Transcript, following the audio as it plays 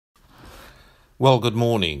Well, good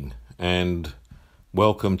morning and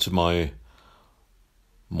welcome to my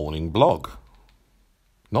morning blog.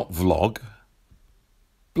 Not vlog,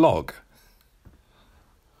 blog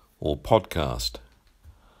or podcast.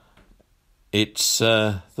 It's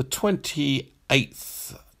the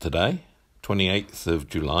 28th today, 28th of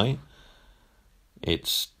July.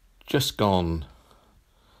 It's just gone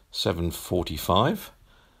 7:45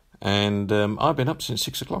 and I've been up since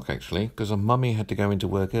 6 o'clock actually because Mummy had to go into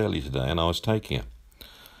work early today and I was taking her.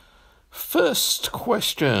 First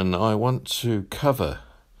question I want to cover,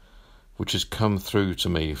 which has come through to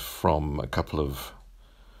me from a couple of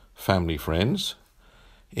family friends,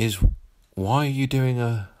 is why are you doing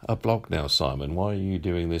a blog now, Simon? Why are you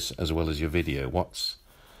doing this as well as your video? What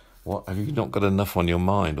have you not got enough on your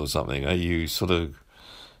mind or something? Are you sort of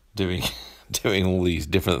doing all these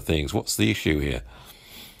different things? What's the issue here?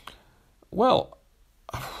 Well,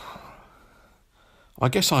 I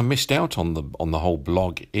guess I missed out on the whole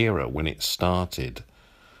blog era when it started,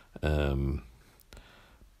 because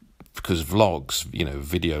vlogs,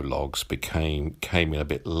 video logs came in a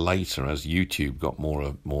bit later as YouTube got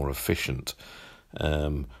more efficient,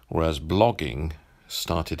 whereas blogging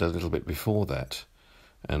started a little bit before that,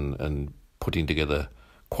 and putting together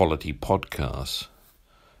quality podcasts.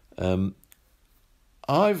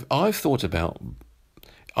 I've thought about.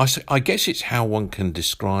 I guess it's how one can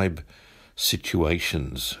describe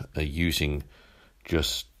situations using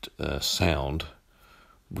just sound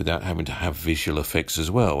without having to have visual effects as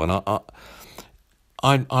well. And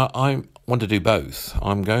I want to do both.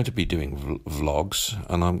 I'm going to be doing vlogs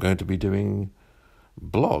and I'm going to be doing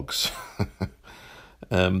blogs.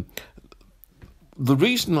 The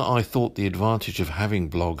reason that I thought the advantage of having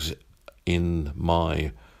blogs in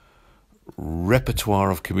my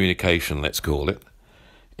repertoire of communication, let's call it,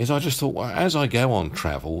 is I just thought, well, as I go on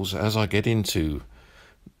travels, as I get into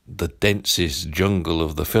the densest jungle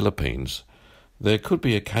of the Philippines, there could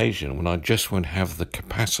be occasion when I just won't have the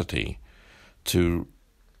capacity to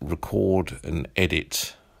record and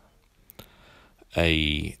edit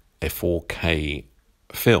a 4K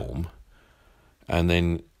film and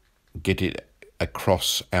then get it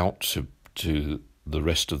across out to the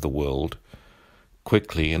rest of the world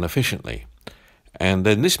quickly and efficiently. And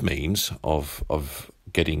then this means of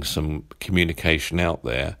getting some communication out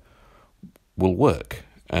there will work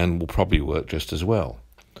and will probably work just as well.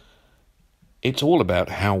 It's all about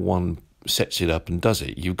how one sets it up and does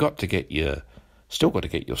it. You've got to still got to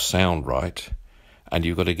get your sound right, and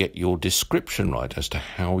you've got to get your description right as to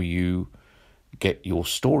how you get your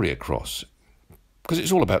story across. Because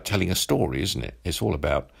it's all about telling a story, isn't it? It's all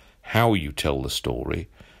about how you tell the story.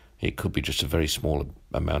 It could be just a very small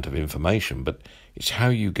amount of information, but it's how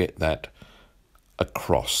you get that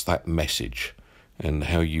across, that message, and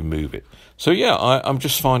how you move it. So yeah, I'm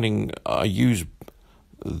just finding I use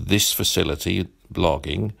this facility,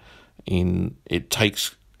 blogging,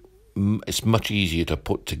 it's much easier to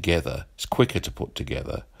put together, it's quicker to put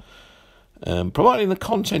together, providing the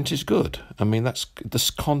content is good. I mean,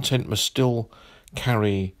 this content must still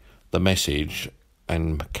carry the message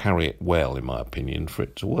and carry it well, in my opinion, for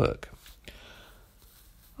it to work.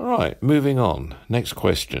 All right, moving on. Next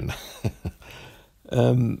question.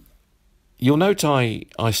 You'll note I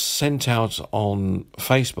sent out on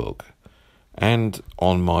Facebook and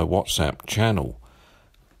on my WhatsApp channel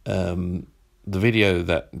the video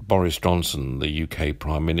that Boris Johnson, the UK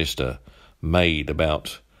Prime Minister, made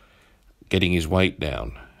about getting his weight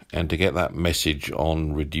down and to get that message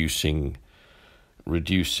on reducing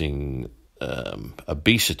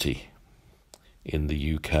obesity in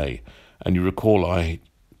the UK. And you recall I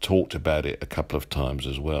talked about it a couple of times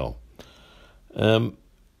as well.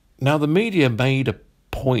 Now, the media made a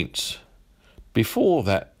point before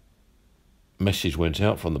that message went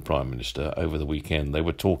out from the Prime Minister over the weekend. They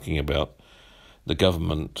were talking about the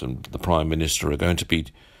government and the Prime Minister are going to be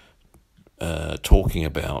talking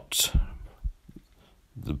about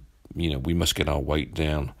we must get our weight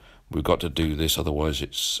down. We've got to do this, otherwise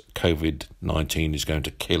it's COVID-19 is going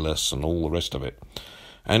to kill us and all the rest of it.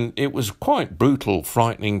 And it was quite brutal,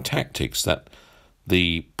 frightening tactics that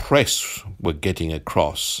the press were getting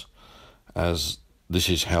across as this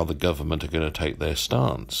is how the government are going to take their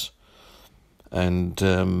stance. And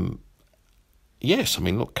yes, I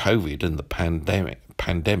mean, look, COVID and the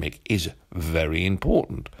pandemic is very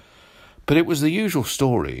important. But it was the usual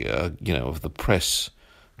story, of the press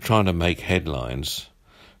trying to make headlines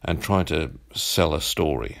and trying to sell a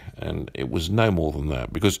story. And it was no more than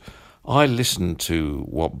that, because I listened to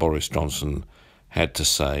what Boris Johnson had to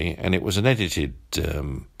say, and it was an edited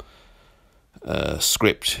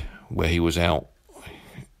script where he was out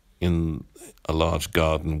in a large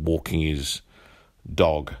garden walking his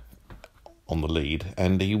dog on the lead,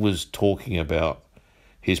 and he was talking about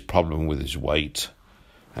his problem with his weight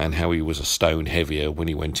and how he was a stone heavier when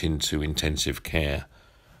he went into intensive care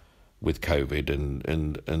with COVID,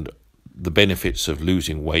 and the benefits of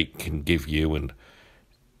losing weight can give you. And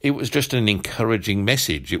it was just an encouraging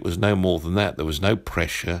message. It was no more than that. There was no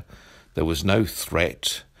pressure. There was no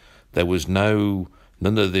threat. There was none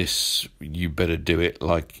of this, you better do it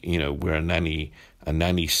like, we're a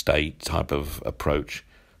nanny state type of approach.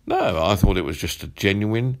 No, I thought it was just a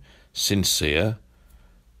genuine, sincere,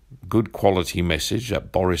 good quality message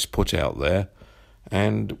that Boris put out there.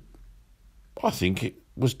 And I think it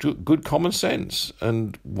was good common sense.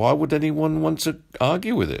 And why would anyone want to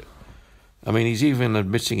argue with it? I mean, he's even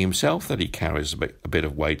admitting himself that he carries a bit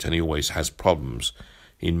of weight, and he always has problems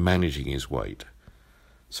in managing his weight.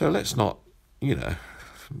 So let's not,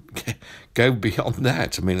 go beyond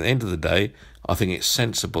that. I mean, at the end of the day, I think it's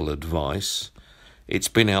sensible advice. It's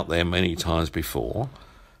been out there many times before.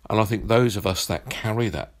 And I think those of us that carry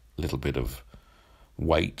that little bit of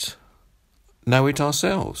weight know it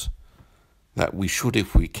ourselves, that we should,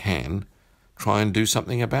 if we can, try and do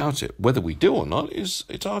something about it. Whether we do or not,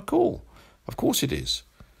 it's our call. Of course it is.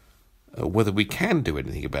 Whether we can do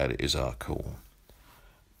anything about it is our call.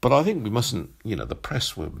 But I think we mustn't, the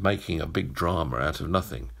press were making a big drama out of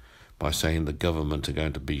nothing by saying the government are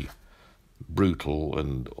going to be brutal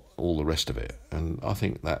and all the rest of it. And I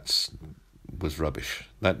think was rubbish.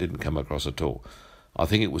 That didn't come across at all. I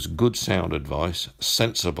think it was good, sound advice,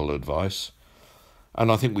 sensible advice,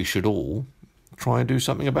 and I think we should all try and do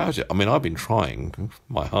something about it. I mean, I've been trying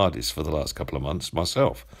my hardest for the last couple of months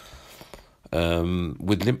myself.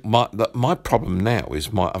 My problem now is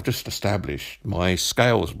I've just established my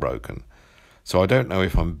scale's broken, so I don't know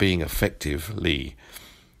if I'm being effectively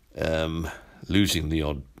losing the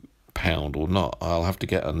odd pound or not. I'll have to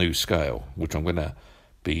get a new scale, which I'm going to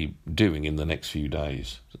be doing in the next few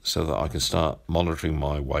days, so that I can start monitoring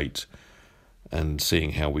my weight and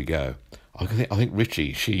seeing how we go. I think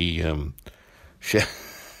Richie, no,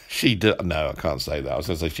 I can't say that. I was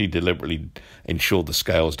going to say she deliberately ensured the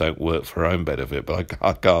scales don't work for her own benefit, but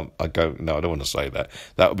I don't want to say that.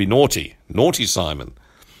 That would be naughty. Naughty Simon.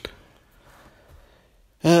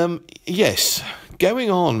 Yes,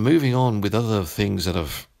 moving on with other things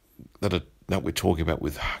that we're talking about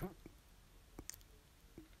with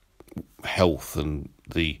health and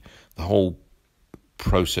the whole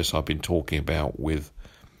process I've been talking about with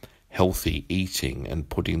healthy eating and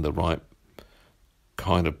putting the right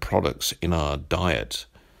kind of products in our diet.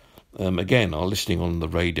 Again, I was listening on the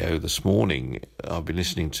radio this morning. I've been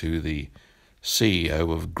listening to the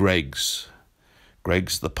CEO of Greggs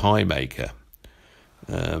the pie maker,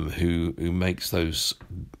 who makes those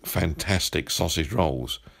fantastic sausage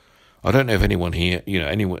rolls. I don't know if anyone here,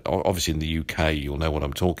 anyone obviously in the UK, you'll know what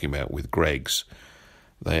I'm talking about with Greggs.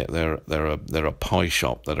 They're a pie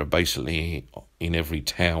shop that are basically in every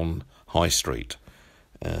town high street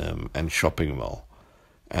and shopping mall,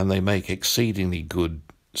 and they make exceedingly good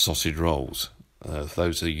sausage rolls.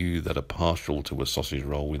 Those of you that are partial to a sausage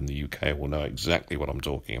roll in the UK will know exactly what I'm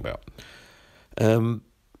talking about. I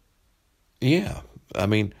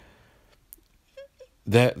mean,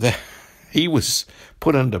 he was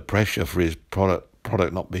put under pressure for his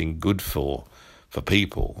product not being good for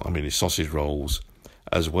people. I mean, his sausage rolls,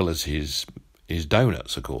 as well as his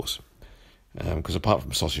donuts, of course. Because apart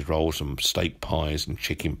from sausage rolls and steak pies and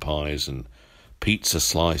chicken pies and pizza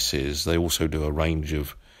slices, they also do a range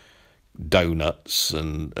of donuts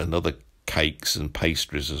and other cakes and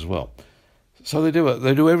pastries as well. So they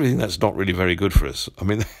do everything that's not really very good for us. I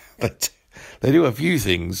mean, they do a few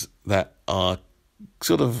things that are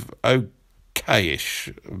sort of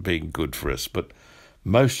okayish being good for us, but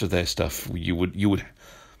most of their stuff you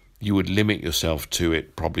would limit yourself to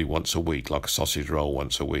it probably once a week, like a sausage roll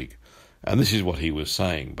once a week. And this is what he was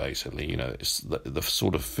saying, basically. It's the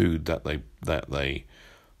sort of food that they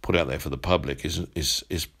put out there for the public is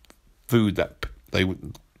food that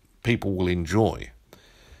people will enjoy.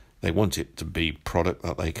 They want it to be product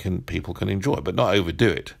that people can enjoy, but not overdo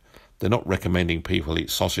it. They're not recommending people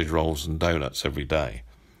eat sausage rolls and donuts every day,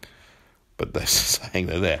 but they're saying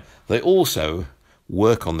they're there. They also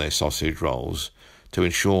work on their sausage rolls to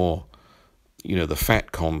ensure the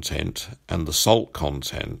fat content and the salt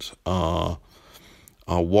content are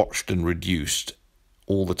watched and reduced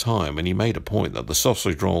all the time. And he made a point that the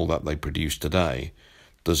sausage roll that they produce today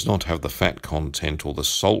does not have the fat content or the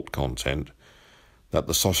salt content that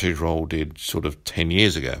the sausage roll did sort of 10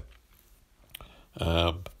 years ago.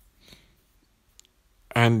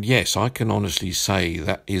 And yes, I can honestly say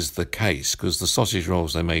that is the case, because the sausage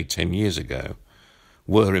rolls they made 10 years ago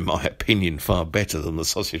were, in my opinion, far better than the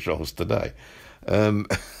sausage rolls today. And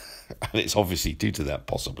it's obviously due to that,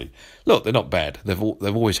 possibly. Look, they're not bad. They've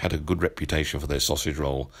always had a good reputation for their sausage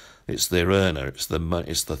roll. It's their earner. It's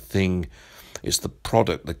the thing. It's the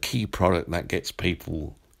product, the key product that gets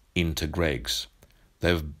people into Greggs.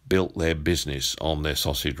 They've built their business on their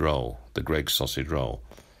sausage roll, the Greggs sausage roll.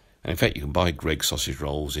 And in fact, you can buy Greggs sausage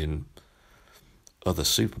rolls in other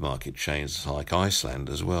supermarket chains like Iceland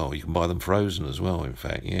as well. You can buy them frozen as well, in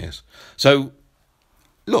fact, yes. So,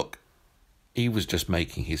 look, he was just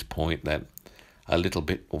making his point that a little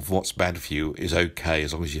bit of what's bad for you is okay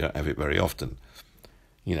as long as you don't have it very often.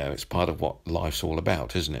 You know, it's part of what life's all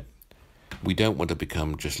about, isn't it? We don't want to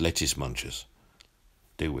become just lettuce munchers,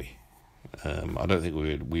 do we? I don't think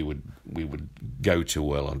we would go too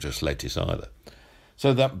well on just lettuce either.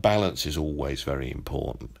 So that balance is always very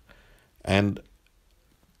important. And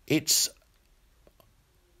it's,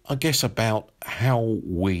 I guess, about how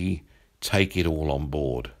we take it all on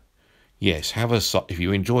board. Yes, if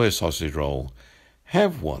you enjoy a sausage roll,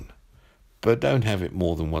 have one, but don't have it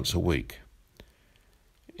more than once a week.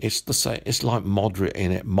 It's the same. It's like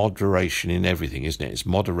moderation in everything, isn't it? It's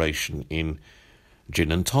moderation in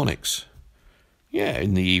gin and tonics. Yeah,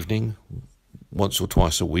 in the evening, once or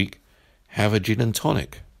twice a week, have a gin and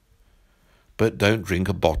tonic, but don't drink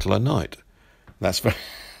a bottle a night. That's very,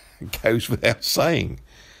 goes without saying.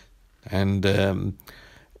 And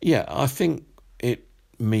I think it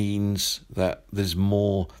means that there's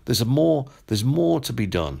more to be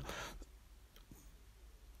done.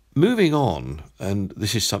 Moving on, and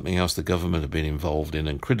this is something else the government have been involved in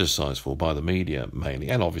and criticised for by the media mainly,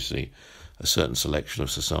 and obviously a certain selection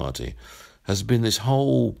of society, has been this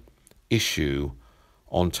whole issue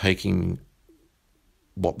on taking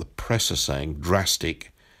what the press are saying,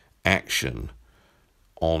 drastic action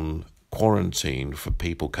on quarantine for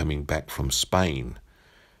people coming back from Spain.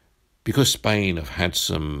 Because Spain have had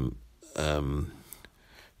some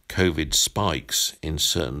COVID spikes in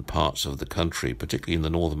certain parts of the country, particularly in the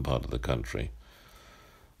northern part of the country,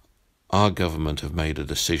 our government have made a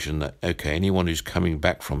decision that, okay, anyone who's coming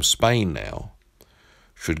back from Spain now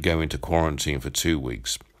should go into quarantine for 2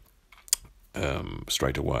 weeks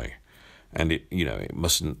straight away. And it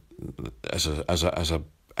mustn't, as a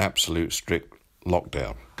absolute strict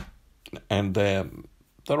lockdown. And they're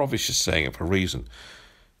obviously saying it for a reason.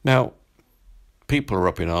 Now, people are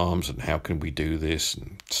up in arms, and how can we do this?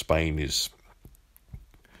 And Spain is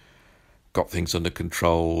got things under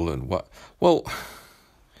control, and what? Well,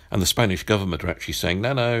 and the Spanish government are actually saying,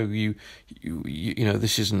 no, you know,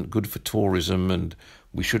 this isn't good for tourism, and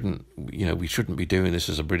we shouldn't be doing this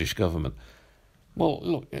as a British government. Well,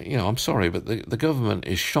 look, I'm sorry, but the government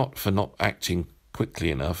is shot for not acting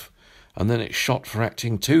quickly enough, and then it's shot for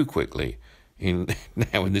acting too quickly in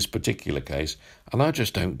this particular case, and I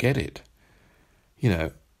just don't get it.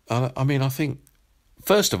 I mean, I think,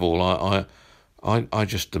 first of all, I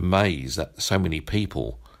just amazed that so many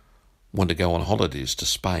people want to go on holidays to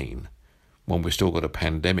Spain when we've still got a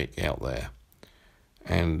pandemic out there.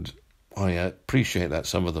 And I appreciate that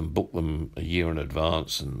some of them book them a year in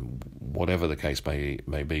advance and whatever the case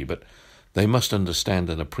may be, but they must understand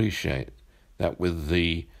and appreciate that with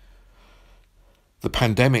the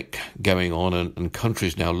pandemic going on and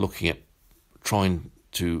countries now looking at trying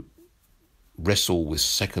to wrestle with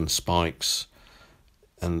second spikes,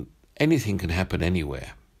 and anything can happen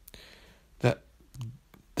anywhere, that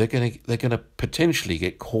they're going to potentially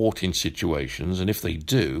get caught in situations, and if they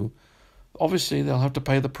do, obviously they'll have to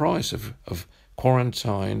pay the price of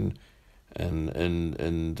quarantine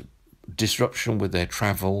and disruption with their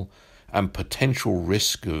travel and potential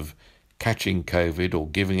risk of catching COVID or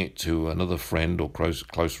giving it to another friend or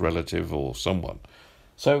close relative or someone.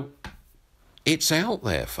 So it's out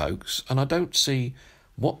there, folks, and I don't see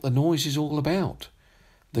what the noise is all about.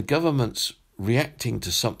 The government's reacting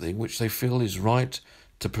to something which they feel is right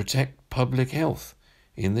to protect public health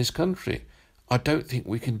in this country. I don't think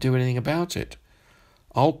we can do anything about it.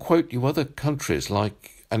 I'll quote you other countries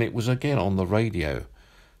like, and it was again on the radio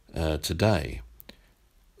today,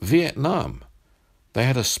 Vietnam. They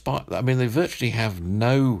had a spike. I mean, they virtually have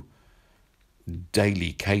no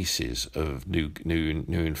daily cases of new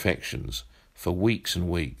infections for weeks and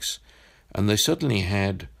weeks. And they suddenly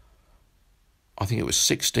had, I think it was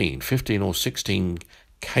 15 or 16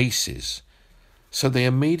 cases. So they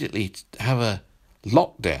immediately have a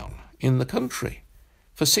lockdown in the country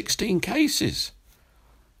for 16 cases.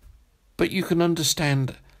 But you can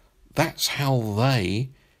understand that's how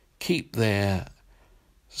they keep the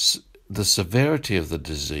severity of the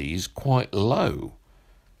disease quite low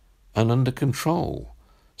and under control.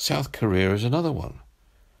 South Korea is another one.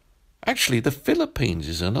 Actually, the Philippines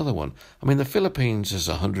is another one. I mean, the Philippines has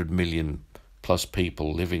 100 million plus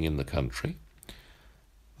people living in the country.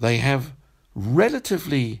 They have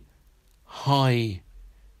relatively high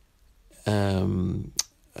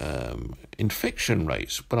infection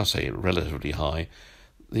rates. When I say relatively high,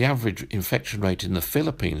 the average infection rate in the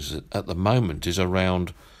Philippines at the moment is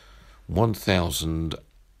around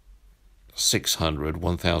 1,600,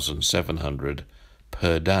 1,700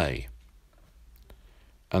 per day.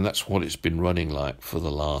 And that's what it's been running like for the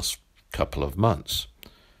last couple of months.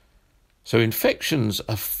 So infections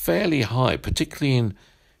are fairly high, particularly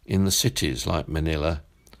in the cities like Manila.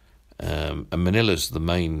 And Manila's the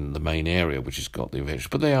main area which has got the infections,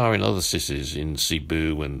 but they are in other cities in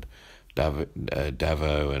Cebu and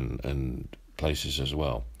Davao and places as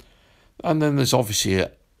well. And then there's obviously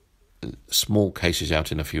small cases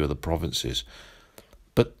out in a few of the provinces.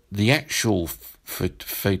 But the actual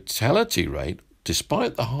fatality rate,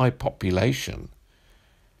 despite the high population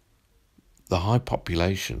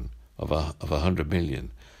of 100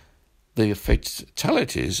 million, the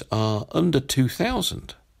fatalities are under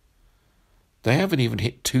 2,000. They haven't even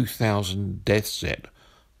hit 2,000 deaths yet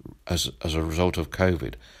as a result of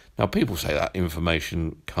COVID. Now, people say that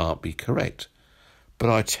information can't be correct,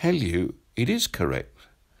 but I tell you, it is correct.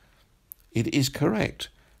 It is correct.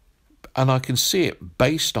 And I can see it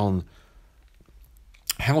based on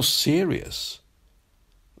how serious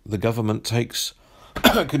the government takes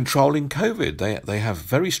controlling COVID. They have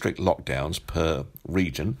very strict lockdowns per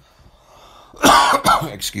region.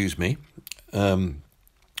 Excuse me.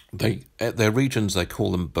 Their regions, they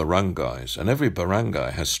call them barangays, and every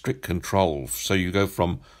barangay has strict controls. So you go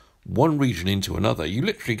from one region into another. You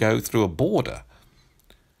literally go through a border.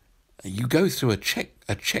 You go through a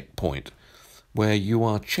checkpoint where you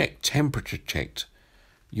are checked, temperature checked.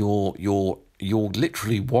 You're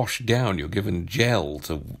literally washed down. You're given gel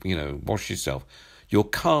to wash yourself. Your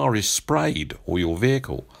car is sprayed, or your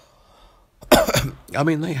vehicle. I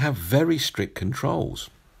mean, they have very strict controls.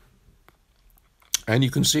 And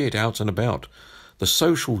you can see it out and about. The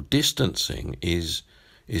social distancing is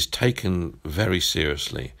taken very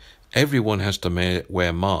seriously. Everyone has to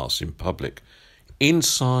wear masks in public.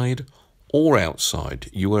 Inside or outside,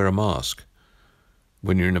 you wear a mask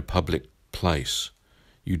when you're in a public place.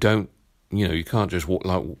 You don't, you can't just walk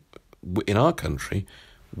like in our country.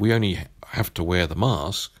 We only have to wear the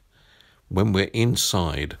mask when we're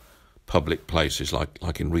inside public places,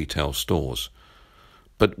 like in retail stores.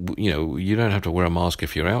 But, you don't have to wear a mask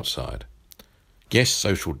if you're outside. Yes,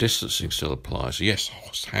 social distancing still applies. Yes,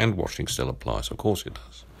 hand washing still applies. Of course it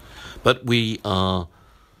does. But we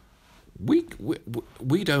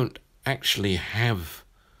don't actually have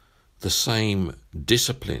the same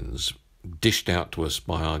disciplines dished out to us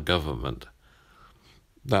by our government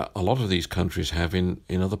that a lot of these countries have in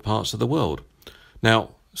other parts of the world.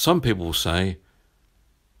 Now, some people say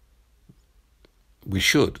we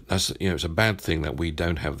should. That's it's a bad thing that we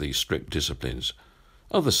don't have these strict disciplines.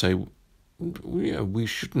 Others say we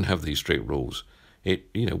shouldn't have these strict rules.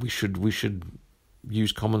 We should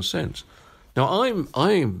use common sense. Now,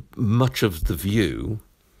 I'm much of the view,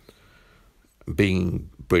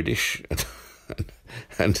 being British,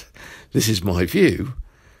 and this is my view,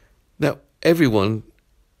 that everyone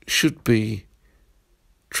should be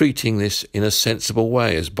treating this in a sensible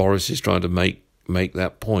way, as Boris is trying to make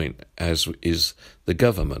that point, as is the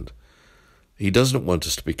government. He doesn't want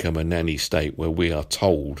us to become a nanny state where we are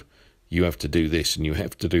told you have to do this and you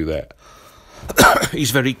have to do that.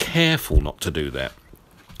 He's very careful not to do that.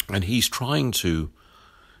 And he's trying to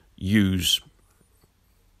use...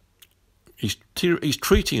 He's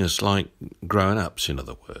treating us like grown-ups, in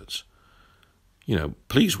other words.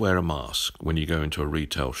 Please wear a mask when you go into a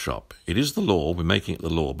retail shop. It is the law. We're making it the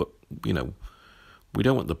law, but, we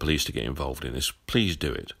don't want the police to get involved in this. Please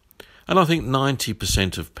do it. And I think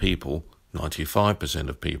 90% of people, 95%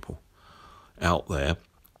 of people out there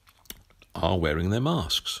are wearing their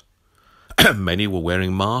masks. Many were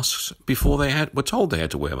wearing masks before were told they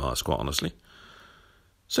had to wear masks, quite honestly.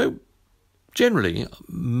 So, generally,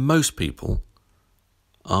 most people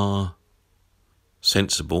are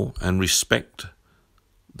sensible and respect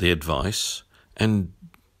the advice and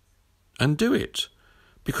do it,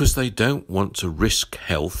 because they don't want to risk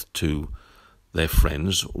health to their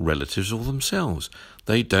friends, relatives, or themselves.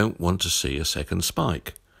 They don't want to see a second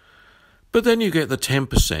spike. But then you get the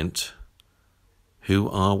 10% who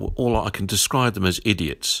are, all I can describe them as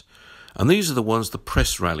idiots. And these are the ones the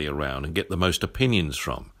press rally around and get the most opinions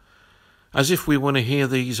from. As if we want to hear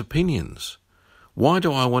these opinions. Why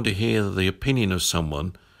do I want to hear the opinion of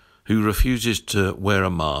someone who refuses to wear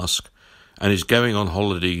a mask and is going on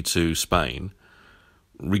holiday to Spain,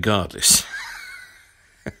 regardless.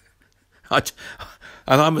 And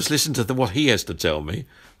I must listen to what he has to tell me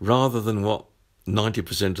rather than what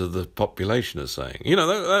 90% of the population are saying. You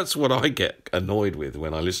know, that's what I get annoyed with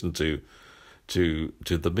when I listen to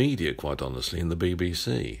the media, quite honestly, and the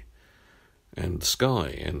BBC and Sky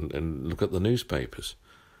and look at the newspapers.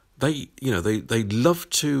 They love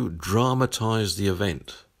to dramatise the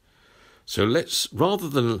event. So let's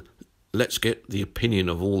get the opinion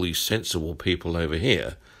of all these sensible people over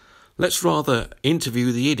here. Let's rather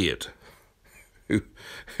interview the idiot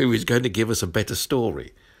who is going to give us a better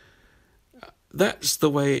story. That's the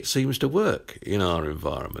way it seems to work in our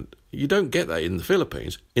environment. You don't get that in the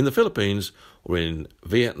Philippines. In the Philippines or in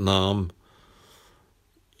Vietnam,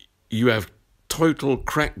 you have total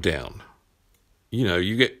crackdown. You know,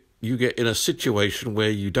 you get in a situation where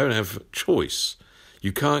you don't have choice.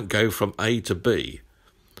 You can't go from A to B.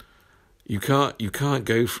 You can't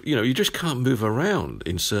go. You just can't move around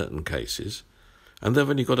in certain cases, and they've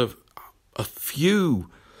only got a few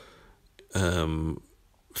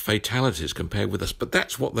fatalities compared with us. But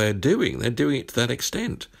that's what they're doing. They're doing it to that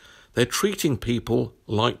extent. They're treating people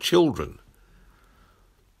like children.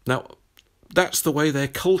 Now, that's the way their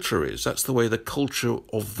culture is. That's the way the culture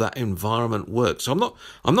of that environment works. So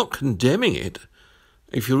I'm not condemning it.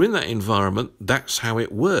 If you're in that environment, that's how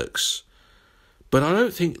it works. But I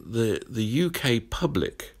don't think the UK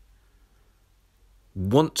public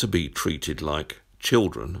want to be treated like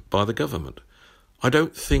children by the government. I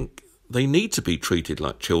don't think they need to be treated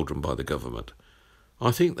like children by the government.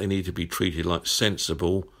 I think they need to be treated like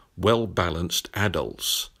sensible, well-balanced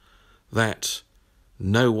adults that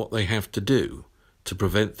know what they have to do to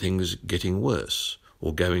prevent things getting worse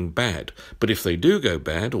or going bad. But if they do go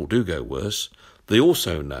bad or do go worse, they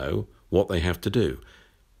also know what they have to do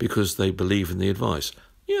because they believe in the advice.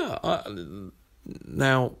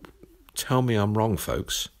 Now, tell me I'm wrong,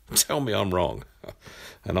 folks. Tell me I'm wrong.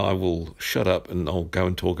 And I will shut up and I'll go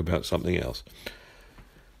and talk about something else.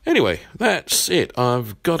 Anyway, that's it.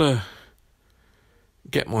 I've got to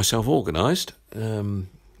get myself organised. I'm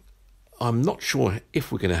not sure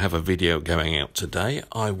if we're going to have a video going out today.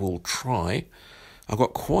 I will try. I've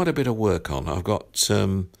got quite a bit of work on. I've got...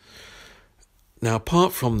 now,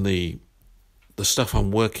 apart from the stuff I'm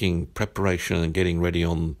working, preparation and getting ready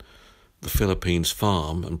on the Philippines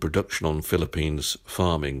farm and production on Philippines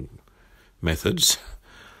farming methods,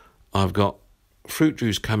 I've got fruit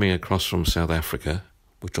juice coming across from South Africa,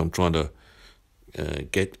 which I'm trying to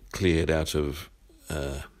get cleared out of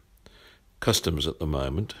customs at the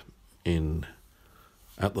moment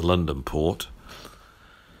at the London port.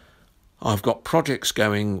 I've got projects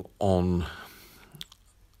going on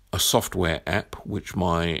a software app which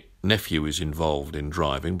my nephew is involved in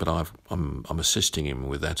driving, but I'm assisting him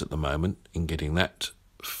with that at the moment in getting that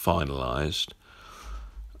finalised.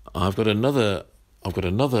 I've got another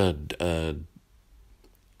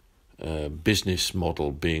business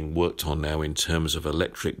model being worked on now in terms of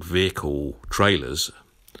electric vehicle trailers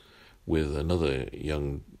with another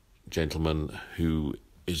young gentleman who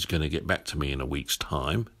is going to get back to me in a week's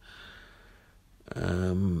time.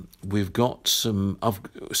 We've got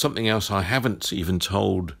something else I haven't even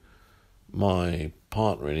told my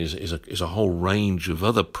partner in is a whole range of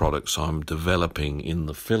other products I'm developing in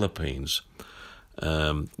the Philippines,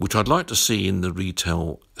 which I'd like to see in the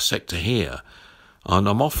retail sector here. And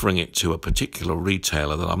I'm offering it to a particular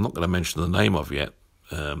retailer that I'm not going to mention the name of yet,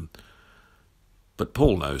 but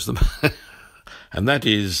Paul knows them. And that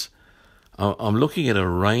is, I'm looking at a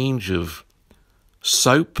range of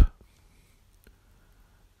soap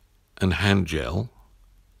and hand gel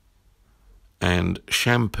and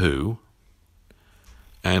shampoo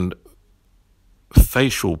and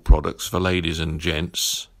facial products for ladies and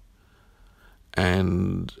gents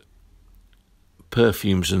and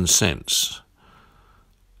perfumes and scents,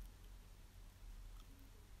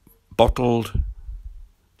 bottled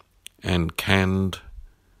and canned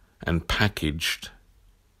and packaged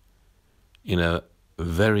in a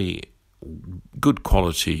very good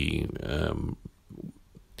quality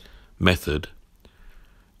method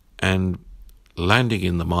and landing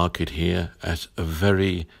in the market here at a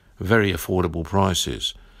very, very affordable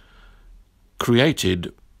prices,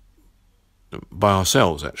 created by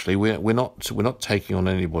ourselves. Actually, we're not taking on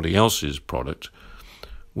anybody else's product.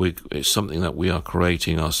 It's something that we are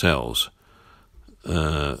creating ourselves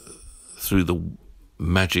through the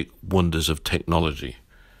magic wonders of technology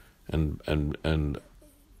and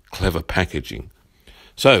clever packaging.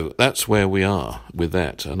 So that's where we are with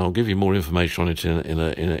that, and I'll give you more information on it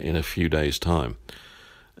in a few days' time.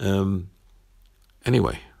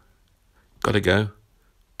 Anyway, got to go.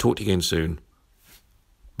 Talk to you again soon.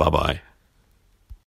 Bye-bye.